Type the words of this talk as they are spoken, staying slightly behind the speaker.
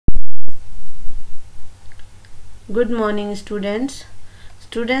Good morning, students.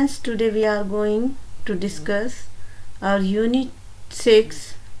 Today we are going to discuss our Unit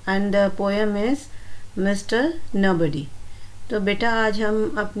 6 and the poem is Mr. Nobody. तो बेटा आज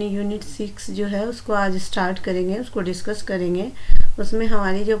हम अपनी unit 6 जो है उसको आज स्टार्ट करेंगे, उसको डिस्कस करेंगे। उसमें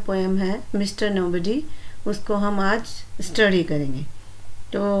हमारी जो पोएम है मिस्टर नोबडी, उसको हम आज स्टडी करेंगे।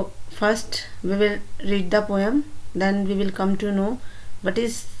 तो first we will read the poem, then we will come to know what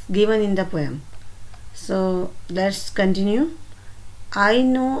is given in the poem. So let's continue. I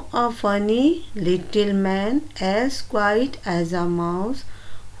know a funny little man as quiet as a mouse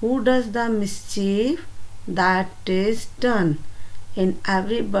who does the mischief that is done in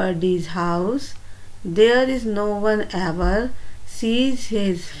everybody's house. There is no one ever sees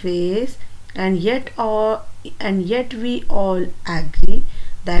his face, and yet we all agree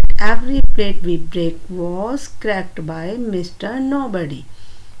that every plate we break was cracked by Mr. Nobody.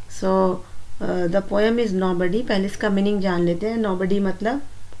 So the poem is nobody. पहले इसका meaning जान लेते हैं. Nobody मतलब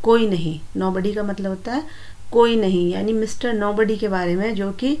कोई नहीं. Nobody का मतलब होता है कोई नहीं, यानी मिस्टर नोबडी के बारे में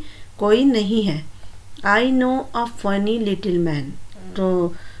जो कि कोई नहीं है. I know a funny little man.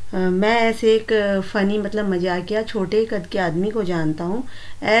 तो मैं ऐसे एक फ़नी मतलब मजाकिया छोटे कद के आदमी को जानता हूँ.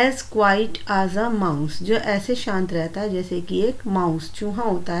 As quite as a mouse, जो ऐसे शांत रहता है जैसे कि एक माउस चूहा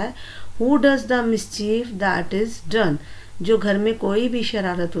होता है. Who does the mischief that is done, जो घर में कोई भी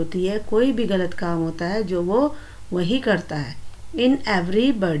शरारत होती है, कोई भी गलत काम होता है, जो वो वही करता है. इन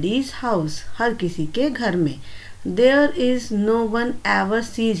एवरीबडीज हाउस, हर किसी के घर में. There is no one ever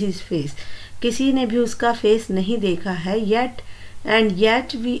seize his face, किसी ने भी उसका फेस नहीं देखा है.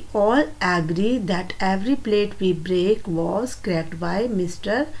 Yet we all agree that every plate we break was cracked bye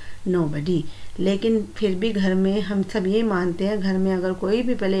mister nobody. लेकिन फिर भी घर में हम सब ये मानते हैं, घर में अगर कोई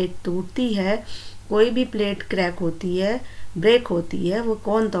भी प्लेट टूटती है, कोई भी प्लेट क्रैक होती है, ब्रेक होती है, वो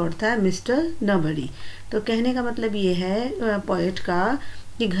कौन तोड़ता है? Mister nobody. तो कहने का मतलब ये है पोएट का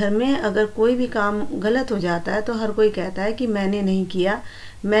कि घर में अगर कोई भी काम गलत हो जाता है तो हर कोई कहता है कि मैंने नहीं किया,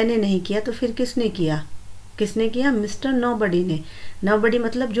 मैंने नहीं किया. तो फिर किसने किया? किसने किया? मिस्टर नोबडी ने. नोबडी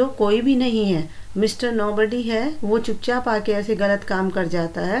मतलब जो कोई भी नहीं है. मिस्टर नोबडी है वो चुपचाप आके ऐसे गलत काम कर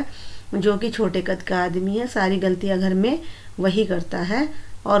जाता है, जो कि छोटे कद का आदमी है. सारी गलतियां घर में वही करता है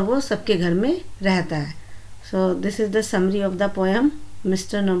और वो सबके घर में रहता है. So this is the summary of the poem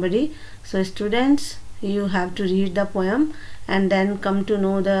Mr. Nobody. So students, you have to read the poem and then come to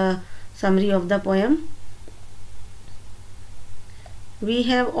know the summary of the poem. We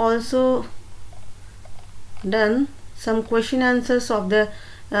have also done some question answers of the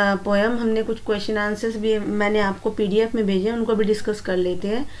poem. हमने कुछ question answers भी मैंने आपको PDF में भेजे हैं, उनको भी डिस्कस कर लेते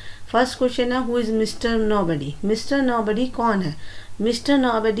हैं. फर्स्ट क्वेश्चन है, who is mister nobody. Mister nobody कौन है? Mister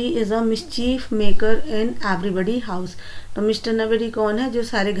nobody is a mischief maker in everybody house. तो मिस्टर नोबडी कौन है? जो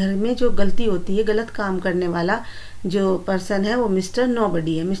सारे घर में जो गलती होती है, गलत काम करने वाला जो पर्सन है वो मिस्टर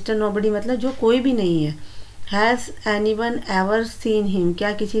नोबडी है. मिस्टर नोबडी मतलब जो कोई भी नहीं है. Has any one ever seen him,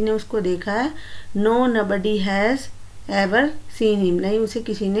 क्या किसी ने उसको देखा है? No nobody has ever seen him, नहीं उसे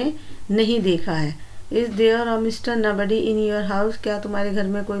किसी ने नहीं देखा है. Is there a mister nobody in your house, क्या तुम्हारे घर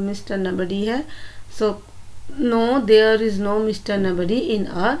में कोई मिस्टर नोबडी है? So no, there is no mister nobody in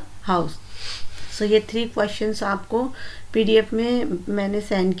our house. सो ये 3 क्वेश्चंस आपको पीडीएफ में मैंने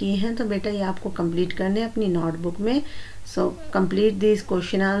सेंड किए हैं, तो बेटा ये आपको कंप्लीट करने हैं अपनी नोटबुक में. So complete this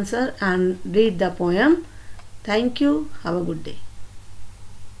question answer and read the poem. Thank you. Have a good day.